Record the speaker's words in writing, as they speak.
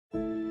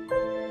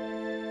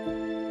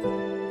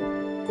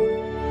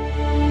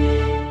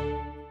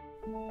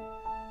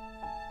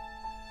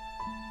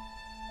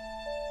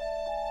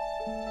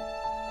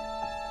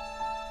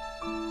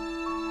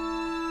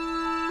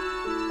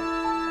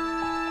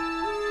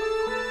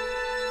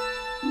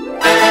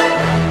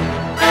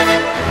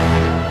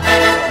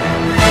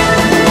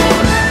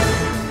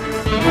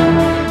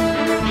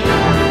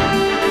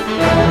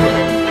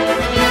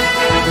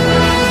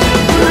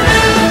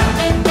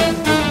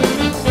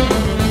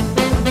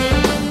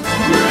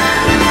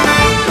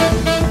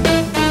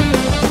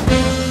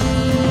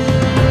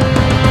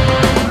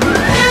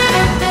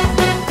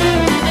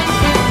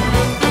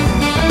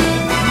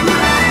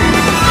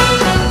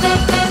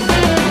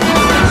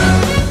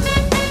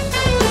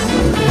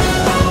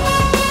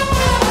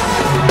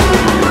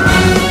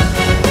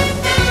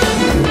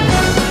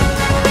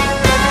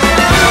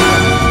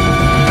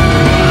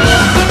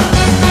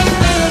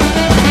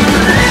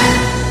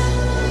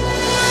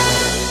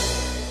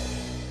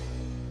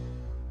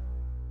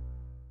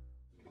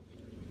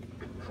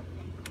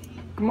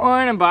Good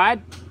morning,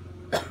 bud.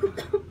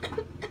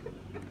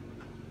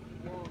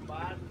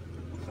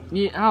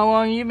 How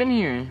long you been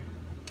here?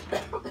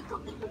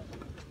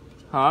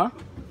 Huh?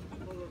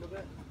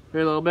 For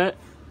a little bit?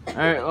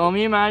 Alright, well,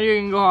 me and Maddie are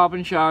gonna go hop in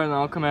the shower and then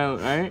I'll come out,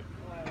 alright?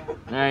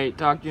 Alright,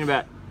 talk to you in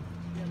a bit.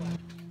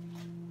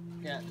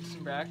 Got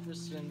some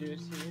breakfast to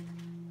induce here.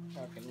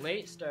 Fucking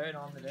late start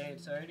on the day.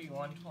 It's already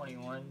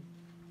 1:21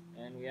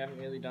 and we haven't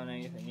really done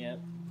anything yet.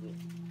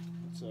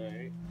 It's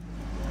alright.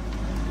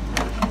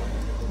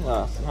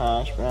 Got some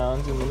hash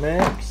browns in the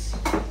mix.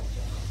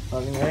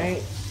 Fucking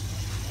right.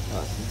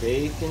 Got some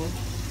bacon.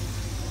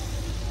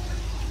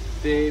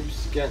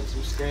 Babe's getting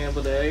some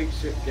scrambled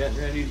eggs, getting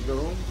ready to go.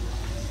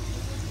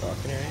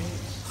 Fucking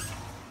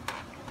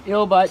right.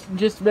 Yo, but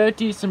just about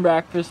to eat some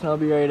breakfast and I'll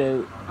be right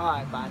out.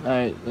 Alright, bud.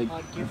 Alright, like.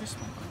 Do you have a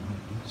smoke?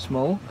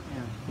 Smoke?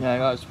 Yeah. Yeah, I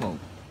got smoke.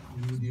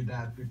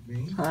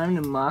 Time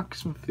to mock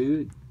some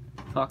food.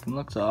 Fucking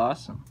looks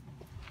awesome.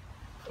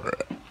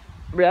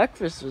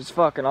 Breakfast was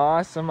fucking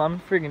awesome.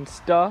 I'm friggin'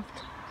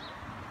 stuffed.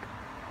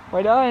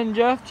 My dad and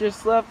Jeff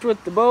just left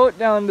with the boat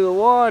down to the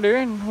water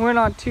and we're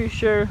not too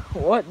sure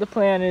what the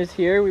plan is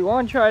here. We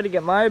want to try to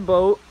get my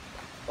boat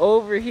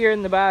over here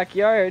in the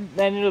backyard,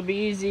 then it'll be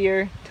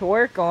easier to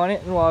work on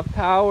it and we'll have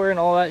power and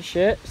all that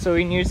shit, so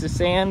we can use the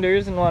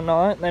sanders and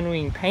whatnot, and then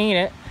we can paint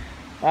it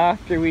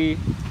after we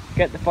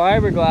get the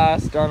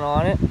fiberglass done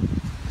on it.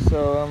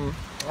 So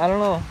I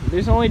don't know,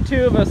 there's only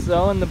two of us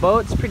though and the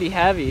boat's pretty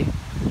heavy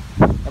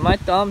and my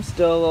thumb's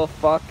still a little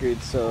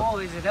fuckered, so Oh,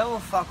 is it a little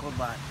fuckled,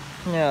 bud?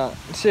 yeah.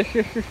 I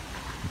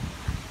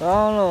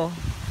don't know,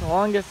 I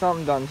want to get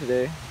something done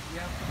today.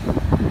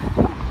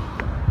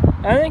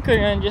 I think we're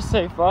gonna just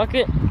say fuck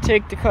it,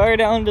 take the car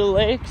down to the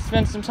lake,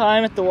 spend some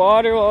time at the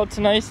water while it's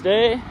a nice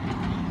day.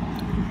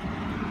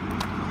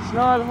 It's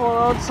not a whole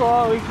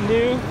lot we can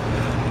do,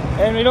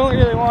 and we don't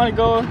really want to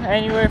go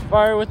anywhere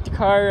far with the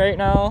car right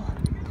now.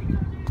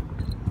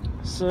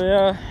 So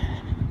yeah,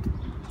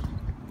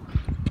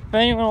 if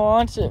anyone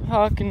wants it,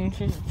 fucking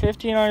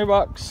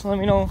 $1,500, let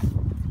me know.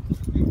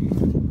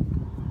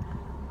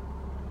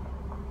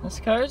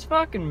 This car's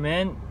fucking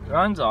mint,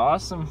 runs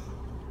awesome,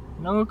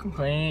 no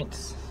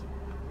complaints.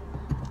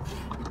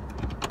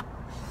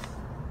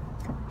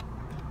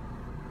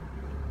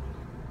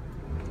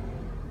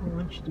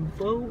 Launch the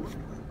boat.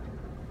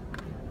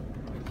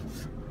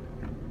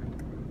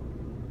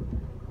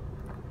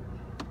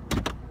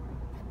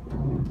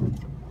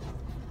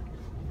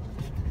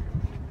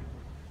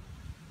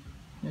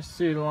 Just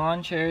threw the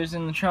lawn chairs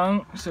in the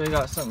trunk so we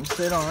got something to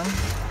sit on.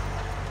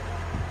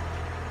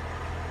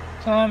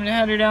 Time to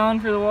head her down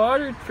for the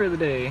water for the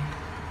day.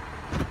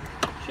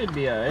 Should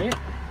be alright.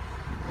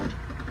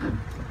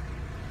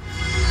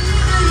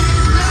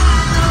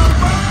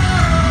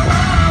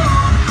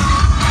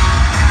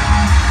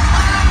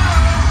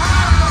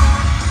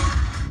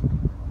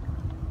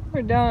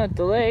 We're down at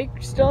the lake.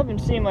 Still haven't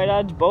seen my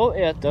dad's boat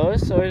yet though,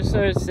 so we're just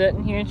sort of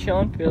sitting here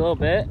chilling for a little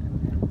bit.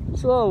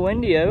 It's a little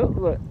windy out,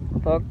 but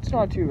fuck, it's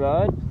not too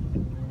bad.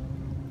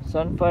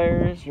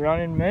 Sunfire's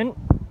running mint,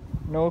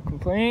 no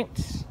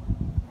complaints.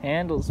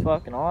 Handle's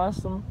fucking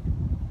awesome.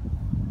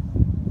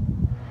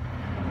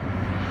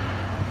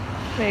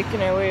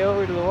 Making our way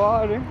over to the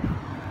water.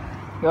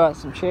 Got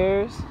some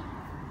chairs.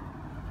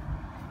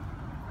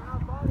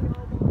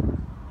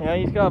 Yeah,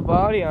 he's got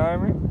body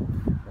armor.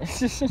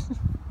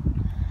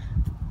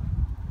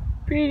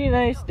 Pretty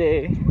nice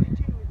day.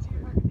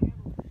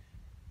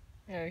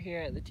 We're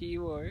here at the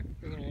T-Wharf,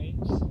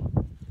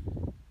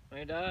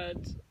 my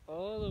dad's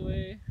all the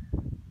way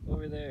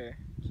over there,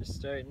 just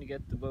starting to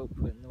get the boat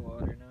put in the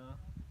water now.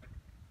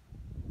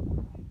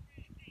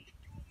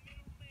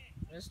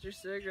 Mr.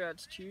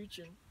 Cigarette's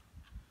chooching.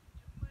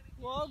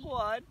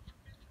 Wagwan!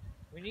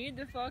 We need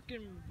the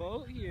fucking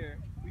boat here.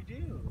 We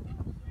do.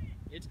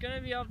 It's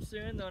gonna be up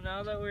soon though,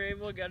 now that we're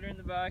able to get her in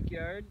the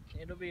backyard,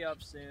 it'll be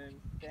up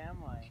soon.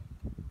 Damn right.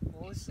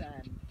 Full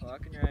sand.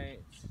 Fucking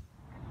right.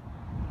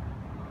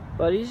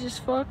 But he's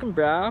just fucking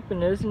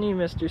brapping, isn't he,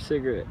 Mr.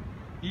 Cigarette?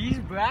 He's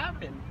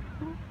brapping.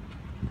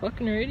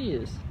 Fucking right he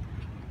is.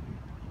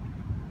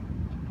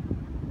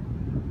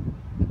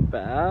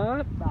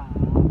 Bap.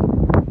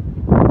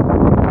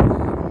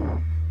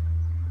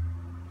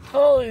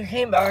 Oh, we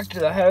came back to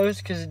the house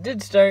because it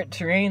did start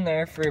to rain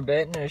there for a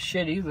bit and it was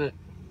shitty, but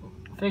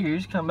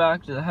figures come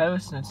back to the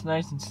house and it's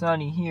nice and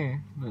sunny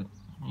here, but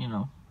you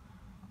know,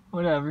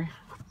 whatever.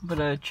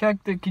 But I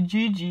checked the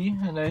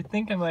Kijiji and I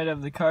think I might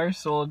have the car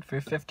sold for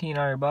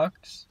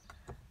 $1,500.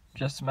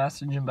 Just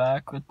messaging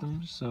back with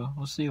them, so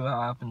we'll see what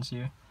happens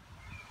here.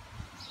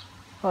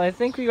 Well, I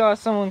think we got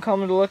someone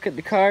coming to look at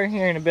the car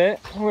here in a bit.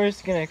 We're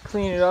just gonna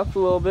clean it up a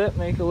little bit,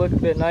 make it look a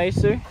bit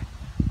nicer.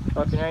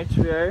 Fucking right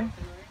we are.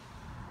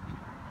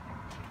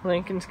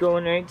 Lincoln's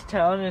going right to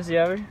town as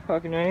ever.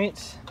 Fucking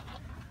right.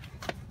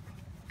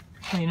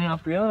 Cleaning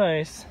up real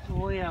nice.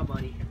 Oh yeah,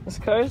 buddy. This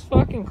car's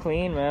fucking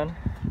clean, man.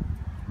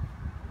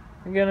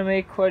 We're gonna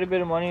make quite a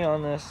bit of money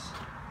on this.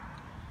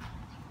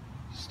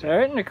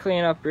 Starting to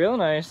clean up real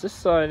nice. This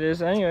side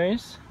is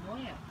anyways. Oh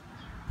yeah.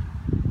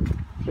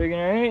 Friggin'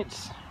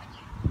 right.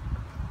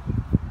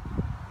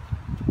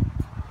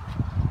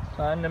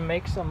 Trying to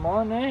make some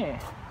money.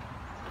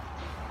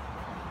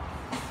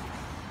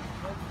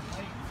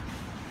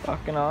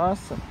 Fucking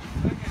awesome.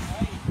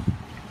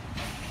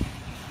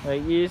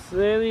 Like, you just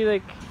really,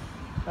 like,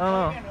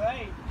 I don't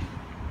know.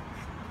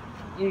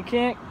 You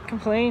can't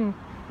complain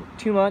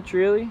too much,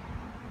 really,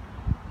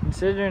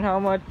 considering how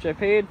much I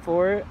paid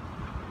for it.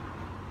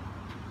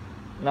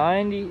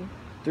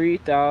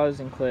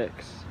 93,000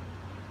 clicks.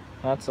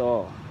 That's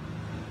all.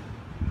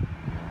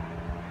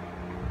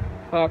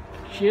 Fuck,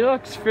 she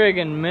looks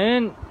friggin'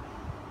 mint.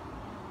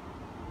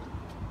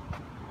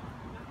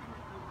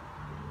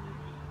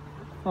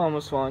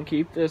 Almost want to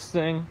keep this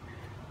thing,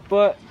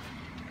 but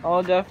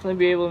I'll definitely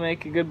be able to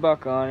make a good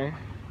buck on her.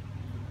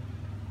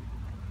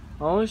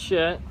 Oh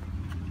shit.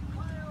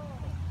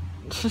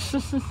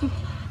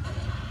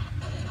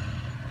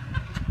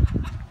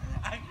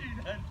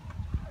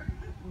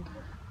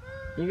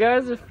 You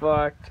guys are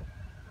fucked.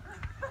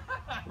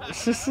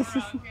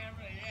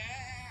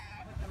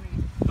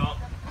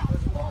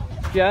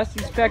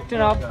 Jesse's picking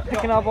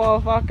up all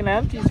the fucking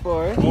empties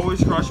for us.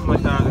 Always crush them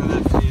like that, and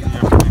it's easier.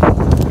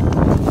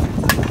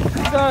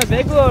 He's got a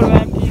big load of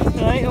empties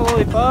tonight,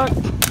 holy fuck.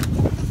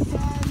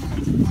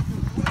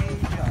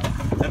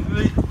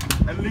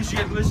 At least you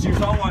get to listen to your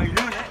song while you're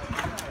doing it.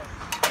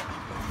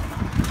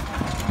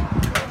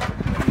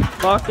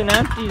 Fucking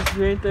empties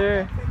right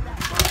there.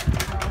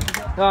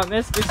 Got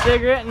Mr.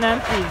 Cigarette and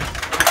empties.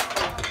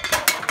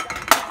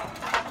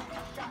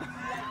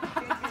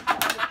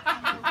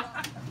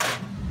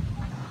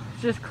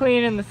 Just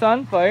cleaning the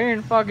Sunfire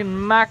and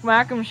fucking Mac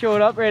Mackham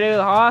showed up right out of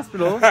the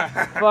hospital.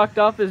 Fucked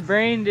up his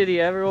brain, did he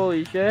ever?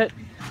 Holy shit.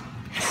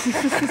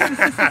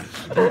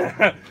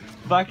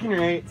 Fucking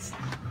rates.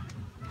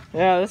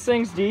 Yeah, this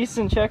thing's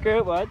decent. Check her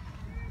out, bud.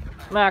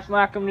 Mac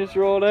Mackham just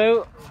rolled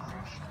out.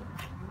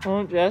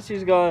 Oh,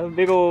 Jesse's got a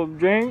big old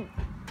drink.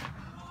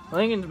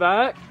 Lincoln's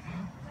back.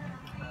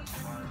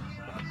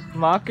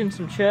 Mocking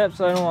some chips.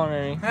 I don't want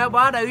any. Hey,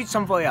 bud, I'll eat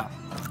some for you.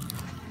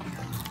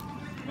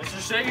 Mr.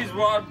 Shaggy's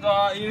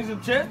brought eating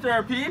some chips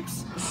there,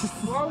 peeps.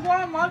 Want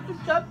some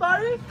chip,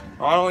 buddy?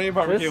 I don't eat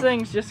barbecue. This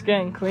thing's just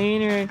getting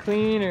cleaner and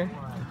cleaner.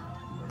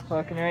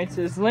 Fucking right.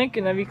 Says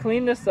Lincoln, have you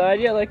cleaned this side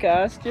yet like I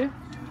asked you?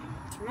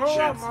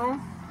 Chips.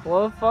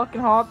 Well,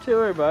 fucking hop to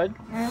her, bud.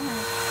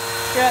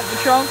 Got the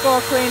trunk all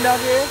cleaned up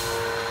here.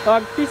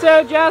 Peace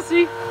out,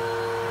 Jesse.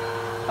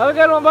 Have a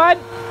good one, bud.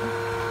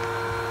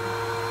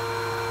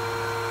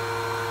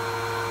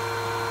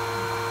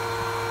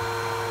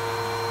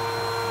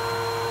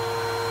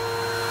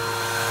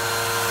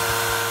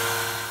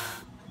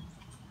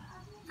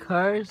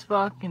 Car's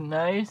fucking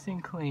nice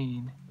and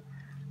clean.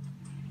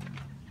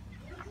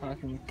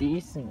 Fucking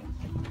decent.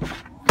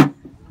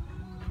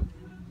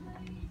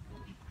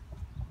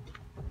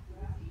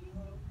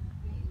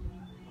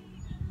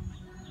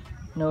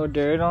 No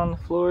dirt on the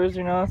floors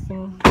or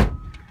nothing.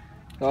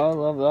 God,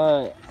 love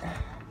that.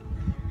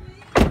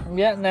 I'm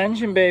getting the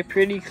engine bay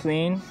pretty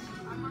clean.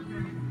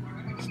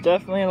 It's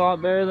definitely a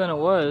lot better than it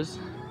was.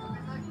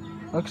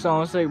 Looks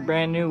almost like a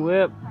brand new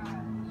whip.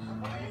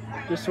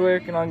 Just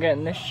working on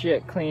getting this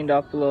shit cleaned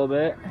up a little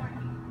bit.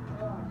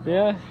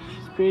 Yeah,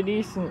 it's pretty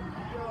decent.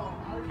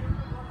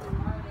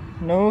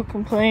 No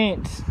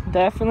complaints.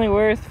 Definitely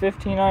worth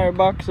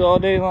 $1,500 all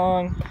day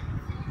long.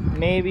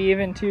 Maybe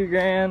even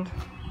 $2,000.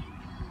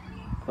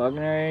 Fucking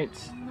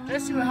right.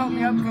 Jesse will help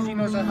me out because he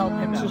knows I'll help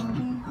him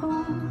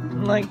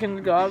out.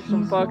 Lincoln's got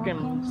some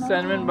fucking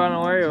cinnamon bun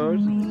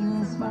Oreos.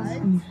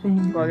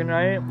 Fucking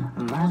right.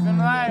 Fucking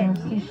right.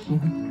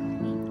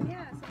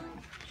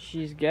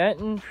 She's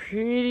getting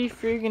pretty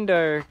freaking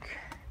dark.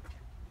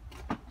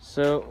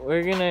 So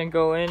we're gonna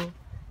go in.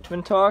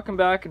 Been talking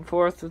back and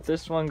forth with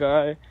this one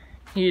guy.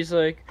 He's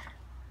like,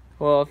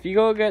 well, if you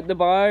go get the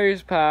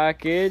buyer's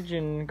package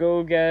and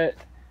go get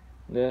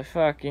the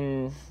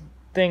fucking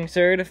thing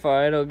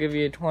certified, I'll give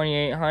you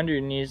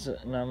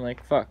 $2,800. And I'm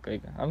like, fuck,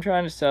 like, I'm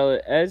trying to sell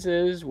it as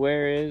is,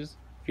 where is.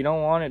 If you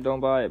don't want it,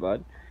 don't buy it,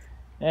 bud.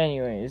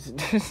 Anyways,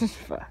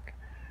 fuck.